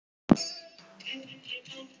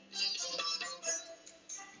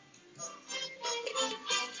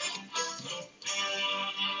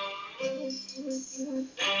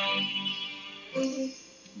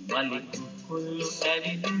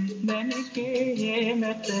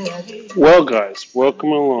Well, guys,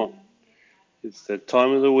 welcome along. It's the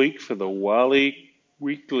time of the week for the Wally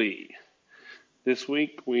Weekly. This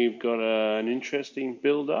week we've got an interesting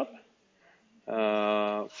build-up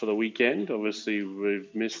for the weekend. Obviously,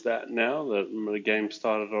 we've missed that now that the game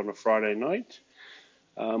started on a Friday night.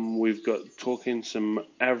 We've got talking some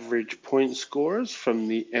average point scorers from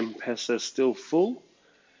the M-Pesa Still Full.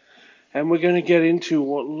 And we're going to get into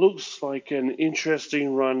what looks like an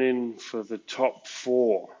interesting run-in for the top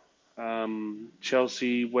four.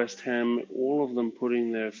 Chelsea, West Ham, all of them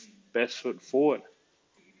putting their best foot forward.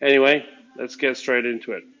 Anyway, let's get straight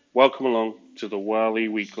into it. Welcome along to the Wally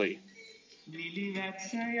Weekly.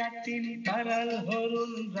 Let's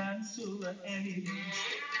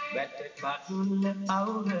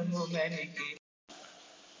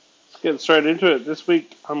get straight into it. This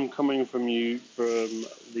week I'm coming from you from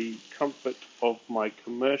the comfort of my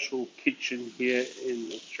commercial kitchen here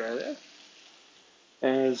in Australia.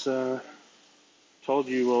 As told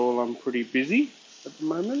you all, I'm pretty busy at the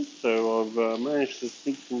moment, so I've managed to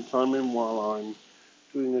sneak some time in while I'm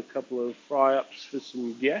doing a couple of fry-ups for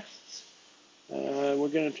some guests. We're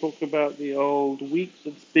going to talk about the old week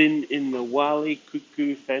that's been in the Wally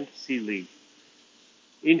Cuckoo Fantasy League.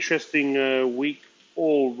 Interesting week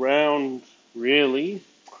all round, really.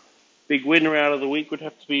 Big winner out of the week would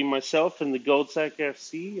have to be myself and the Goldsack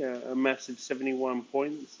FC, a massive 71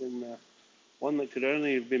 points, and one that could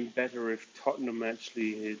only have been better if Tottenham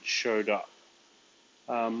actually had showed up.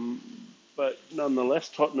 But nonetheless,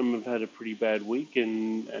 Tottenham have had a pretty bad week,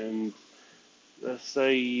 and let's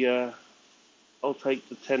say I'll take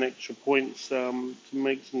the 10 extra points to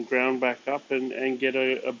make some ground back up and get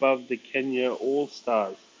above the Kenya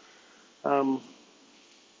All-Stars.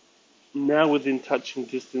 Now within touching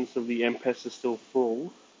distance of the M-Pesa Still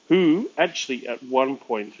Full, who actually at one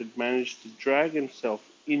point had managed to drag himself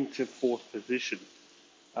into fourth position.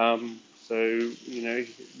 So, you know,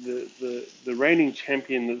 the reigning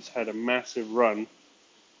champion that's had a massive run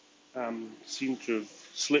seemed to have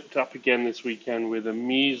slipped up again this weekend with a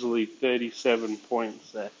measly 37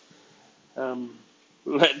 points there.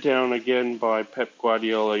 Let down again by Pep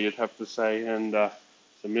Guardiola, you'd have to say, and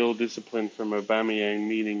some ill discipline from Aubameyang,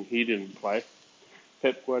 meaning he didn't play.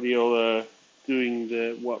 Pep Guardiola doing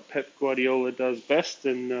what Pep Guardiola does best,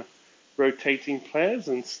 and rotating players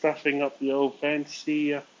and stuffing up the old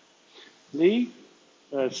fantasy league.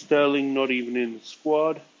 Sterling not even in the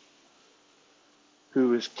squad, who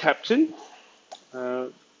was captain.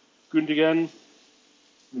 Gundogan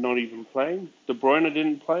not even playing. De Bruyne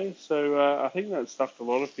didn't play, so I think that stuffed a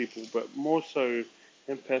lot of people, but more so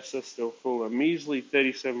M-Pesa Still Full. A measly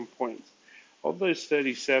 37 points. Of those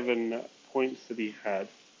 37 points that he had,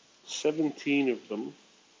 17 of them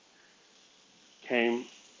came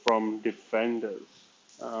from defenders.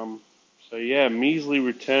 So yeah, measly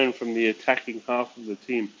return from the attacking half of the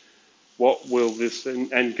team. What will this,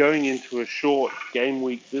 and going into a short game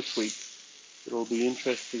week this week, it'll be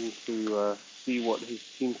interesting to see what his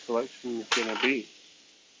team selection is going to be.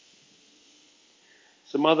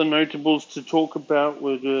 Some other notables to talk about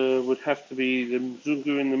would have to be the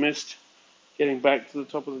Mzungu in the Mist, getting back to the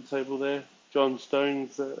top of the table there. John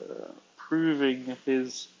Stones proving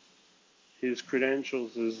his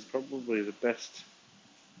credentials as probably the best,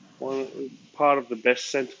 part of the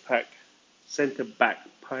best centre back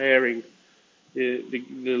pairing the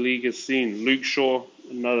league has seen. Luke Shaw,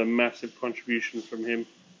 another massive contribution from him.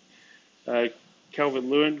 Calvert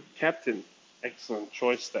Lewin, captain, excellent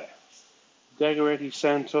choice there. Dagoretti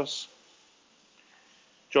Santos,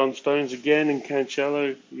 John Stones again, and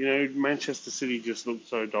Cancelo. You know, Manchester City just looks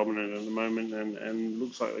so dominant at the moment, and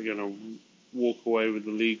looks like they're going to walk away with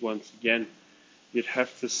the league once again. You'd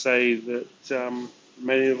have to say that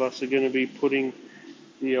many of us are going to be putting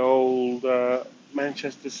the old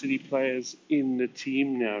Manchester City players in the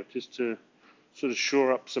team now, just to sort of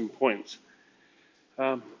shore up some points.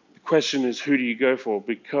 The question is, who do you go for?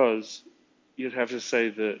 Because you'd have to say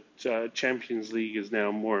that Champions League is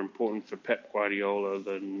now more important for Pep Guardiola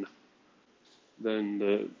than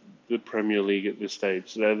the Premier League at this stage.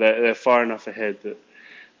 So they're far enough ahead that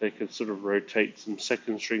they could sort of rotate some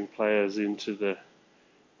second-string players into the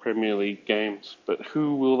Premier League games. But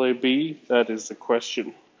who will they be? That is the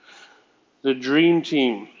question. The Dream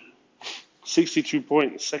Team, 62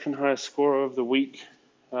 points, second highest scorer of the week.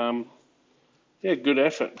 Yeah, good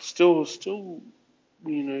effort. Still,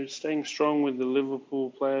 you know, staying strong with the Liverpool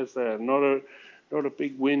players there. Not Not a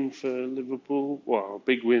big win for Liverpool. Well, a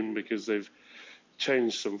big win because they've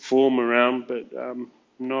changed some form around, but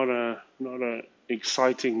not a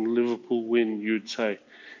exciting Liverpool win, you'd say.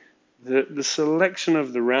 The selection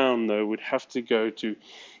of the round though would have to go to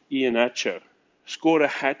Iheanacho. Scored a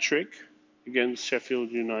hat trick against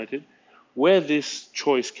Sheffield United. Where this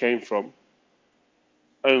choice came from,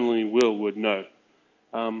 only Will would know.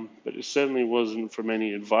 But it certainly wasn't from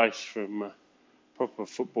any advice from proper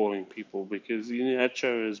footballing people because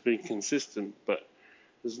Iheanacho has been consistent, but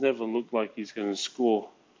has never looked like he's going to score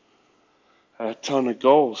a ton of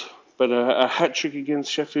goals. But a hat trick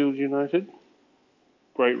against Sheffield United,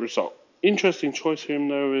 great result. Interesting choice for him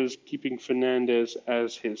though is keeping Fernandes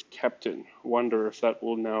as his captain. Wonder if that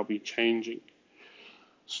will now be changing.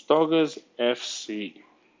 Stoggers FC.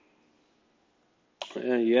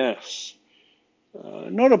 Yes,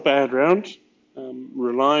 not a bad round.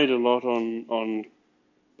 Relied a lot on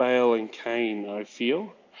Bale and Kane, I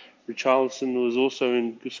feel. Richarlison was also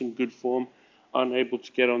in some good form, unable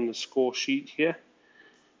to get on the score sheet here.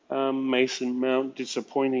 Mason Mount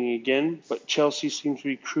disappointing again, but Chelsea seems to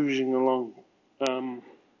be cruising along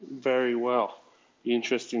very well. Be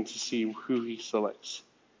interesting to see who he selects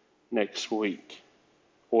next week,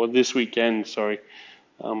 or this weekend, sorry,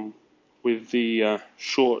 with the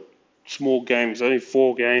small games, only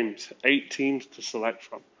 4 games, 8 teams to select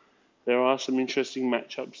from. There are some interesting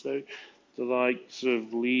matchups though, the likes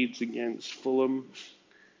of Leeds against Fulham.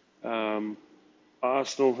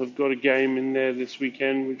 Arsenal have got a game in there this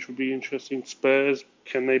weekend, which will be interesting. Spurs,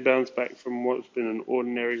 can they bounce back from what's been an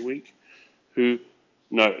ordinary week? Who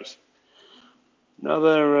knows?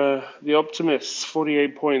 The Optimists,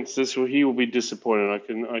 48 points. He will be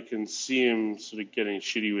disappointed. I can see him sort of getting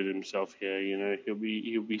shitty with himself here. You know,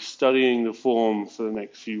 he'll be studying the form for the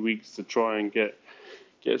next few weeks to try and get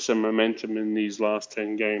some momentum in these last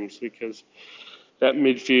 10 games because that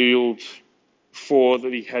midfield 4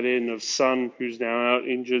 that he had in of Son, who's now out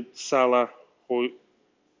injured, Salah,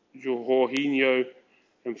 Jorginho,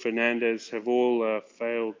 and Fernandes have all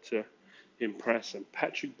failed to impress. And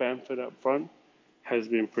Patrick Bamford up front has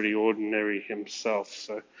been pretty ordinary himself.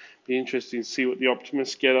 So be interesting to see what the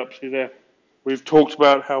Optimists get up to there. We've talked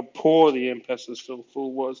about how poor the M-Pesa's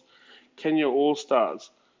full was. Kenya All-Stars,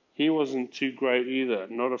 he wasn't too great either.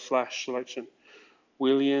 Not a flash selection.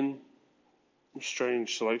 Willian,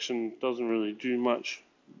 strange selection, doesn't really do much.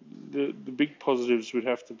 The big positives would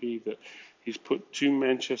have to be that he's put 2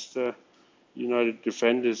 Manchester United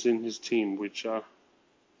defenders in his team, which are,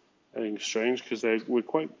 I think, strange because we're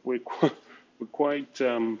quite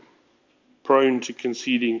prone to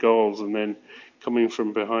conceding goals and then coming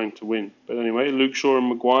from behind to win. But anyway, Luke Shaw and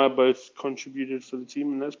Maguire both contributed for the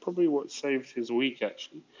team, and that's probably what saved his week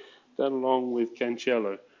actually. That along with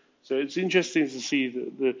Cancelo. So it's interesting to see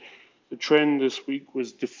that the trend this week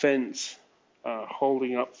was defence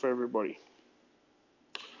holding up for everybody.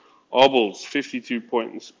 Obels, 52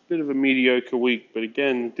 points. Bit of a mediocre week, but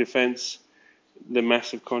again, defence, the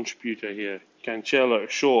massive contributor here. Cancelo,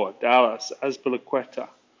 Shaw, Dallas, Azpilicueta,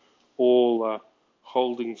 all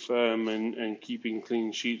holding firm and keeping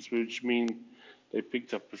clean sheets, which mean they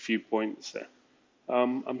picked up a few points there.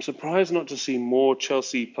 I'm surprised not to see more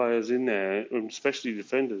Chelsea players in there, especially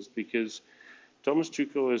defenders, because Thomas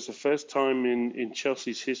Tuchel is the first time in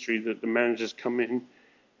Chelsea's history that the manager's come in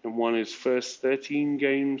and won his first 13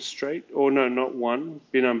 games straight. Or no, not one.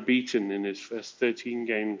 Been unbeaten in his first 13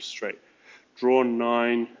 games straight. Won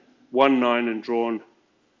 9 and drawn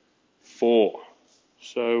 4.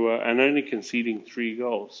 So and only conceding 3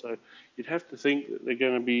 goals. So you'd have to think that they're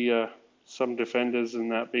going to be some defenders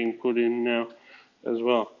and that being put in now as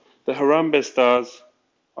well. The Harambe Stars,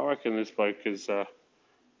 I reckon this bloke has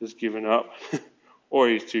given up. Or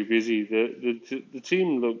he's too busy. The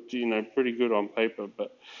team looked, pretty good on paper,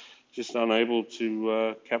 but just unable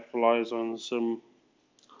to capitalise on some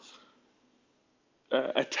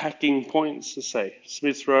attacking points, to say.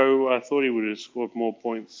 Smith Rowe, I thought he would have scored more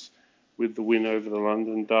points with the win over the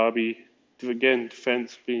London derby. Again,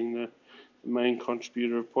 defence being the main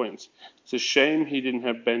contributor of points. It's a shame he didn't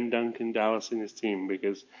have Ben Duncan Dallas in his team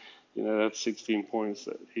because, that's 16 points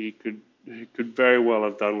that he could very well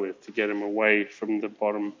have done with to get him away from the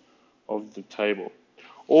bottom of the table.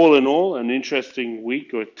 All in all, an interesting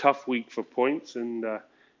week or a tough week for points, and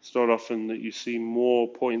it's not often that you see more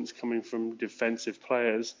points coming from defensive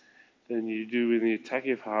players than you do in the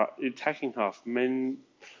attacking half.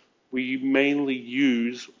 We mainly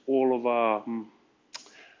use all of our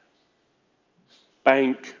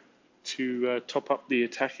bank to top up the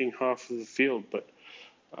attacking half of the field, but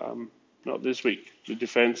not this week. The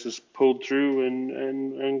defence has pulled through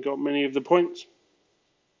and got many of the points.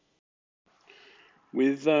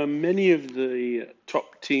 With many of the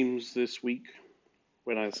top teams this week,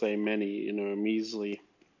 when I say many, a measly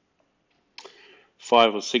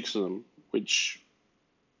 5 or 6 of them, which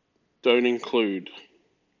don't include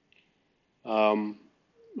um,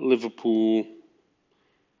 Liverpool,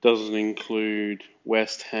 doesn't include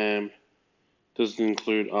West Ham, doesn't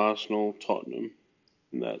include Arsenal, Tottenham,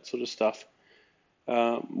 and that sort of stuff.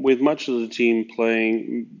 With much of the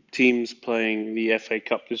teams playing the FA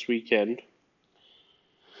Cup this weekend,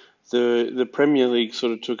 the Premier League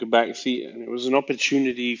sort of took a back seat, and it was an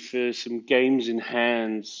opportunity for some games in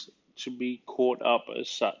hands to be caught up as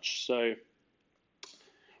such. So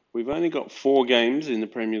we've only got 4 games in the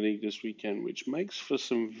Premier League this weekend, which makes for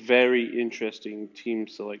some very interesting team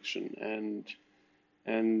selection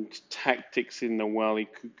and tactics in the Wally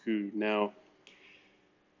Cuckoo. Now,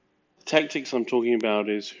 the tactics I'm talking about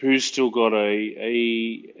is who's still got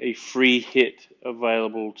a free hit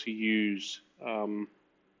available to use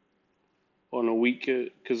on a week,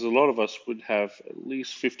 because a lot of us would have at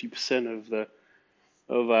least 50%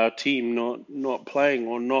 of our team not playing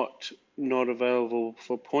or not available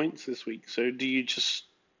for points this week. So do you just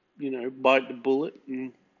bite the bullet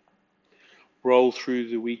and roll through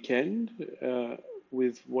the weekend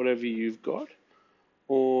with whatever you've got?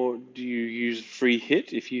 Or do you use free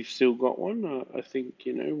hit if you've still got one? I think,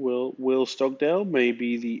 Will Stockdale may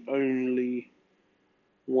be the only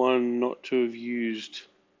one not to have used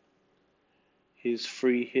his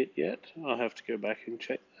free hit yet. I'll have to go back and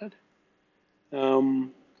check that.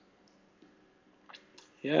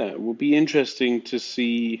 Yeah, it will be interesting to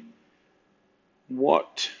see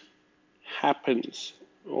what happens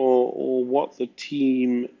or what the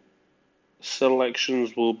team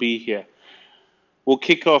selections will be here. We'll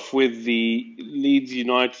kick off with the Leeds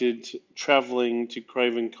United travelling to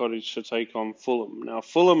Craven Cottage to take on Fulham. Now,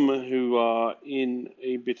 Fulham, who are in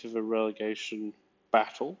a bit of a relegation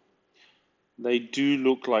battle, they do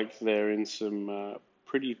look like they're in some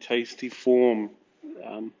pretty tasty form.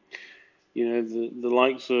 The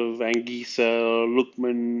likes of Anguissa,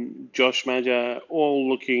 Lookman, Josh Maja, all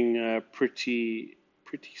looking pretty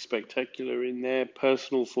spectacular in their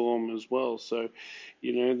personal form as well. So,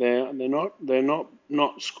 they're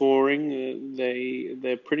not scoring.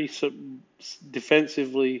 They're pretty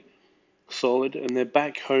defensively solid, and they're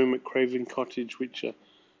back home at Craven Cottage, which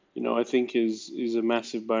I think is a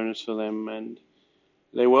massive bonus for them. And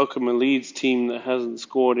they welcome a Leeds team that hasn't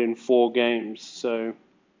scored in 4 games. So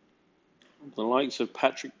the likes of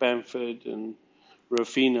Patrick Bamford and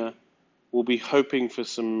Rafina will be hoping for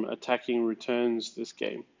some attacking returns this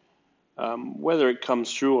game. Whether it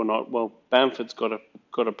comes through or not, well, Bamford's got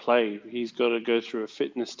to play. He's got to go through a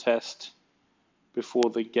fitness test before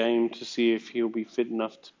the game to see if he'll be fit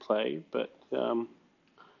enough to play. But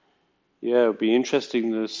it'll be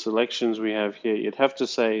interesting the selections we have here. You'd have to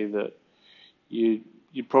say that you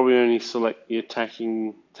probably only select the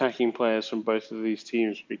attacking players from both of these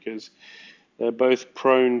teams because they're both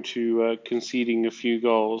prone to conceding a few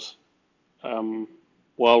goals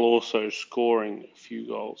while also scoring a few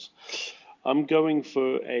goals. I'm going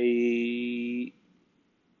for a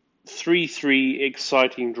 3-3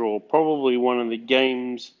 exciting draw. Probably one of the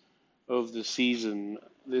games of the season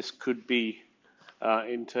this could be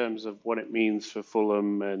in terms of what it means for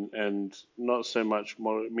Fulham and not so much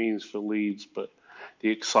what it means for Leeds, but the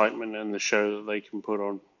excitement and the show that they can put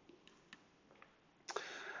on.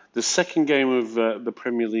 The second game of the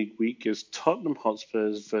Premier League week is Tottenham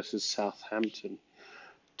Hotspurs versus Southampton.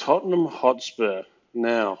 Tottenham Hotspur.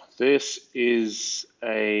 Now, this is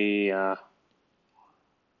an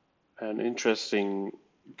interesting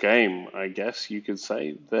game, I guess you could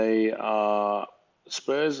say.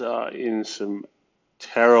 Spurs are in some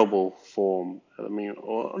terrible form.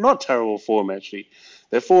 Or not terrible form actually.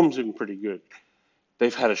 Their form's been pretty good.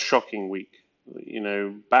 They've had a shocking week.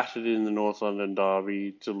 Battered in the North London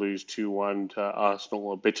derby to lose 2-1 to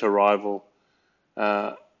Arsenal, a bitter rival.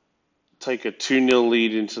 Take a 2-0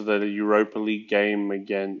 lead into the Europa League game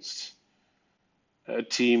against a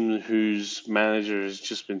team whose manager has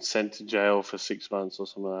just been sent to jail for 6 months or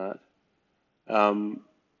something like that.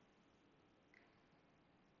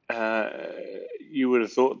 You would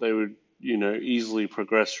have thought they would, easily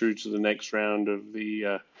progress through to the next round of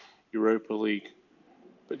the Europa League.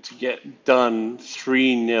 But to get done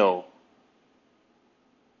 3-0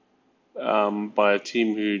 by a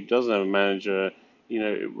team who doesn't have a manager,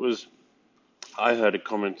 I heard a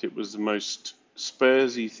comment, it was the most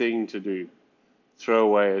Spursy thing to do. Throw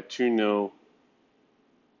away a 2-0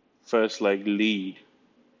 first leg lead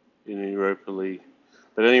in the Europa League.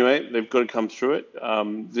 But anyway, they've got to come through it.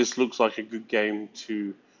 This looks like a good game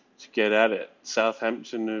to get at it.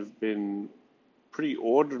 Southampton have been pretty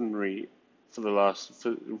ordinary for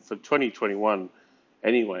for 2021.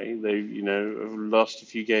 Anyway, they have lost a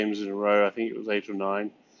few games in a row. I think it was 8 or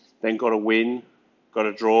 9. Then got a win, got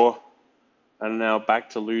a draw, and now back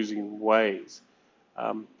to losing ways.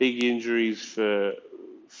 Big injuries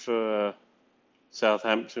for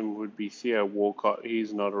Southampton would be Theo Walcott.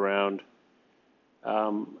 He's not around.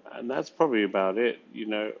 And that's probably about it.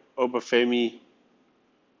 Obafemi,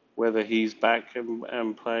 whether he's back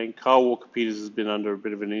and playing. Carl Walker-Peters has been under a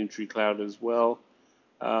bit of an injury cloud as well.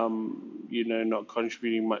 Not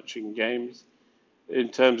contributing much in games. In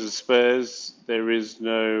terms of Spurs, there is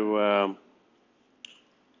no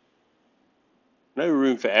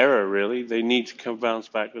room for error, really. They need to bounce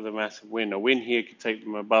back with a massive win. A win here could take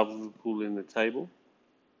them above Liverpool in the table.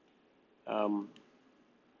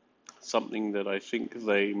 Something that I think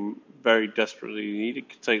they very desperately need. It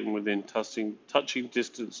could take them within touching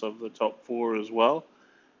distance of the top 4 as well.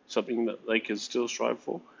 Something that they can still strive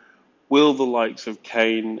for. Will the likes of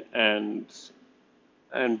Kane and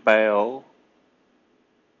Bale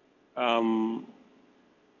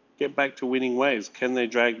get back to winning ways? Can they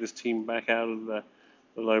drag this team back out of the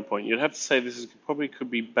low point? You'd have to say this probably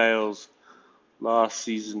could be Bale's last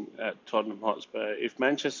season at Tottenham Hotspur. If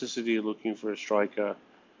Manchester City are looking for a striker,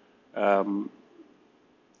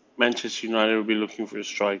 Manchester United will be looking for a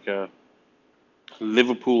striker.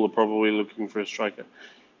 Liverpool are probably looking for a striker.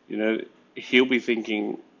 He'll be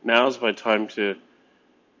thinking, now's my time to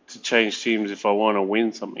change teams if I want to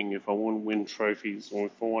win something, if I want to win trophies, or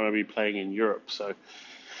if I want to be playing in Europe. So,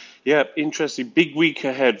 yeah, interesting. Big week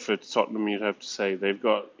ahead for Tottenham, you'd have to say. They've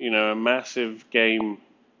got, a massive game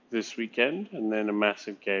this weekend and then a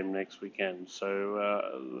massive game next weekend. So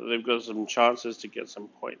they've got some chances to get some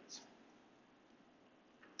points.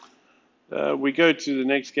 We go to the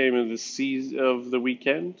next game of the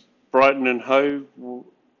weekend. Brighton and Hove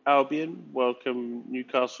Albion welcome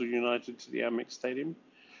Newcastle United to the Amex Stadium.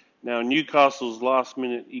 Now, Newcastle's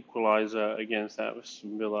last-minute equaliser against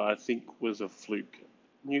Aston Villa, I think, was a fluke.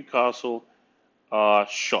 Newcastle are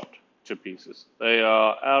shot to pieces. They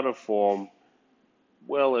are out of form,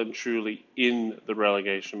 well and truly in the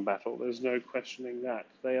relegation battle. There's no questioning that.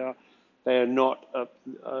 They are not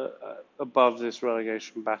above this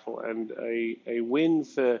relegation battle, and a win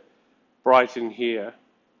for Brighton here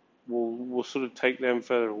will sort of take them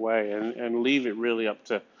further away and leave it really up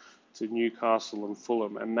to Newcastle and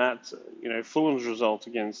Fulham. And that, Fulham's result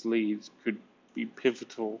against Leeds could be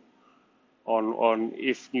pivotal on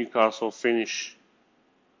if Newcastle finish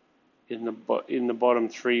in the bottom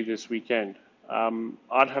 3 this weekend.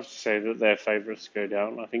 I'd have to say that they're favourites to go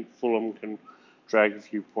down. I think Fulham can drag a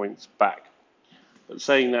few points back. But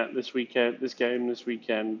saying that, this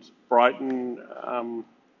weekend, Brighton are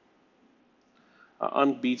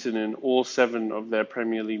unbeaten in all 7 of their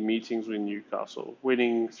Premier League meetings with Newcastle,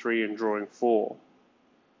 winning 3 and drawing 4.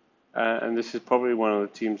 And this is probably one of the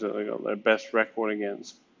teams that they got their best record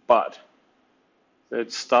against. But their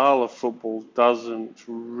style of football doesn't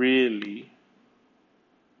really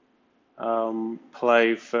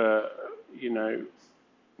play for,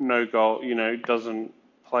 no goal, doesn't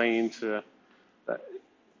play into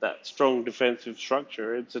that strong defensive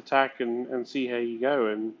structure. It's attack and see how you go.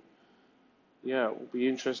 And yeah, it will be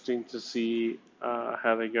interesting to see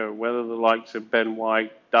how they go. Whether the likes of Ben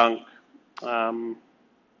White, Dunk,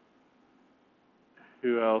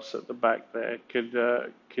 who else at the back there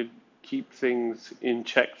could keep things in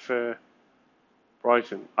check for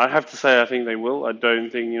Brighton. I have to say I think they will. I don't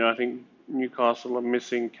think, I think Newcastle are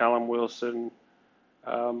missing Callum Wilson.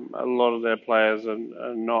 A lot of their players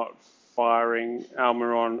are not firing.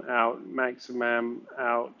 Almiron out, Maximam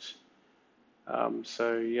out.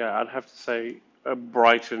 So, yeah, I'd have to say a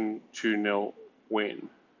Brighton 2-0 win.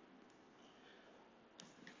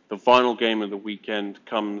 The final game of the weekend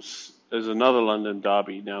comes as another London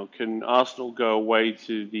derby. Now, can Arsenal go away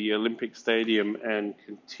to the Olympic Stadium and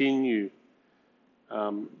continue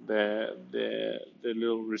their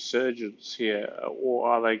little resurgence here, or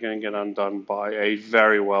are they going to get undone by a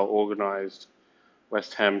very well organised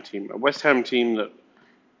West Ham team? A West Ham team that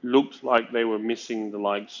looked like they were missing the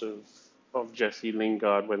likes of Jesse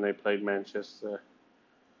Lingard when they played Manchester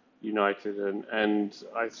United, and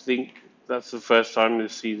I think that's the first time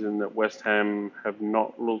this season that West Ham have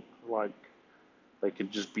not looked like they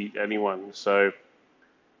could just beat anyone. So,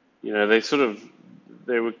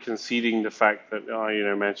 they were conceding the fact that,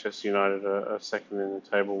 Manchester United are second in the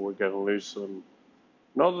table, we're going to lose to them.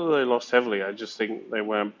 Not that they lost heavily, I just think they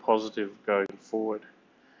weren't positive going forward.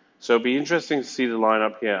 So it'll be interesting to see the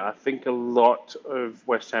lineup here. I think a lot of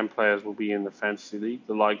West Ham players will be in the Fantasy League,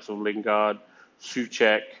 the likes of Lingard,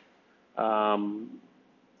 Souček,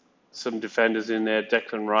 some defenders in there.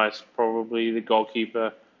 Declan Rice, probably the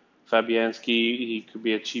goalkeeper. Fabianski, he could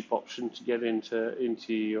be a cheap option to get into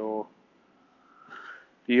your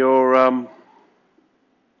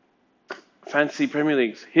fantasy Premier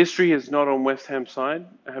Leagues. History is not on West Ham's side,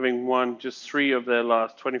 having won just 3 of their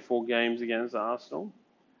last 24 games against Arsenal.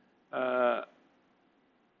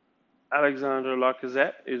 Alexander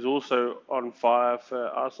Lacazette is also on fire for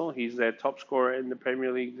Arsenal. He's their top scorer in the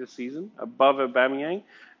Premier League this season, above Aubameyang.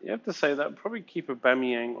 You have to say that probably keep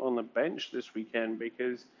Aubameyang on the bench this weekend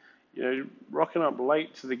because, rocking up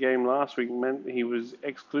late to the game last week meant he was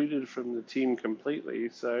excluded from the team completely.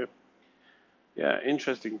 So, yeah,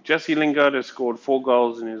 interesting. Jesse Lingard has scored 4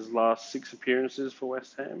 goals in his last 6 appearances for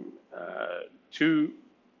West Ham.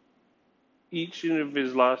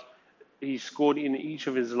 He scored in each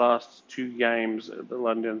of his last 2 games at the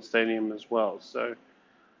London Stadium as well. So,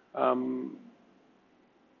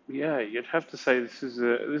 you'd have to say this is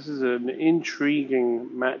an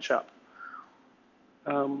intriguing matchup.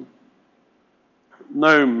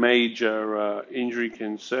 No major injury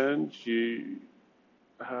concerns.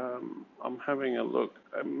 I'm having a look.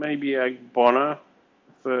 Maybe Angelo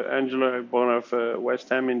Ogbonna for West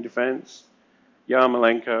Ham in defence.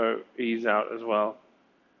 Yarmolenko, he's out as well.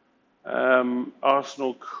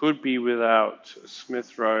 Arsenal could be without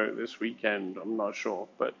Smith Rowe this weekend. I'm not sure.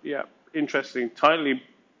 But, yeah, interesting. Tightly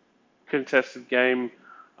contested game.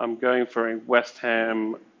 I'm going for a West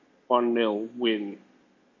Ham 1-0 win.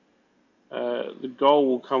 The goal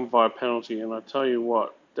will come via penalty, and I tell you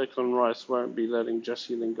what, Declan Rice won't be letting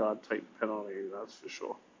Jesse Lingard take the penalty, that's for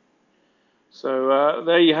sure. So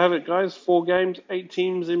there you have it, guys. 4 games, 8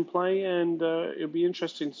 teams in play, and it'll be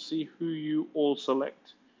interesting to see who you all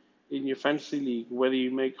select in your fantasy league, whether you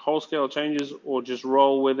make whole-scale changes or just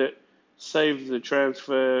roll with it, save the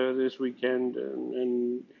transfer this weekend,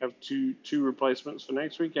 and have two replacements for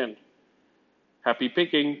next weekend. Happy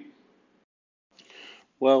picking.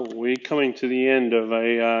 Well, we're coming to the end of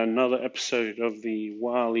another episode of the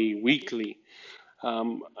Wally Weekly.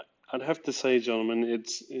 I'd have to say, gentlemen,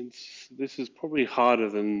 this is probably harder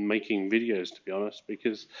than making videos, to be honest,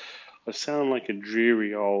 because I sound like a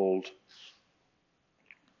dreary old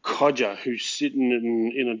codger who's sitting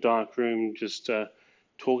in a dark room just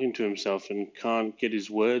talking to himself and can't get his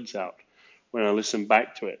words out when I listen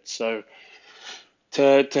back to it. So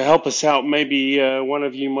to help us out, maybe one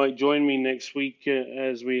of you might join me next week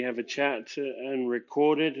as we have a chat and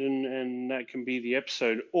record it, and that can be the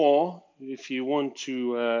episode. Or if you want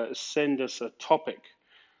to send us a topic,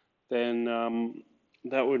 then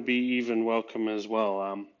that would be even welcome as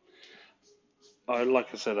well.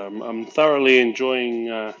 Like I said, I'm thoroughly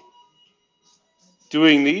enjoying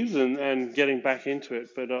doing these and getting back into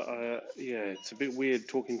it, but it's a bit weird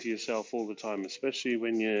talking to yourself all the time, especially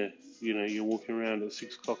when you're walking around at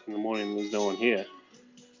 6 o'clock in the morning and there's no one here.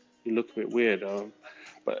 You look a bit weird.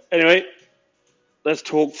 But anyway, let's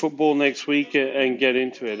talk football next week and get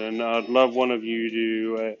into it. And I'd love one of you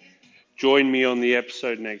to join me on the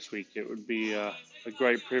episode next week. It would be a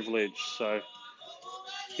great privilege. So,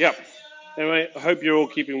 yeah. Anyway, I hope you're all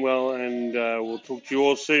keeping well, and we'll talk to you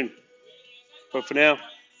all soon. But for now,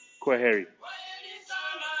 kwaheri.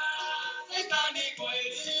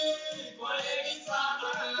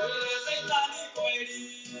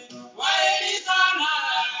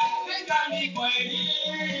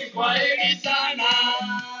 Kwaheri sana.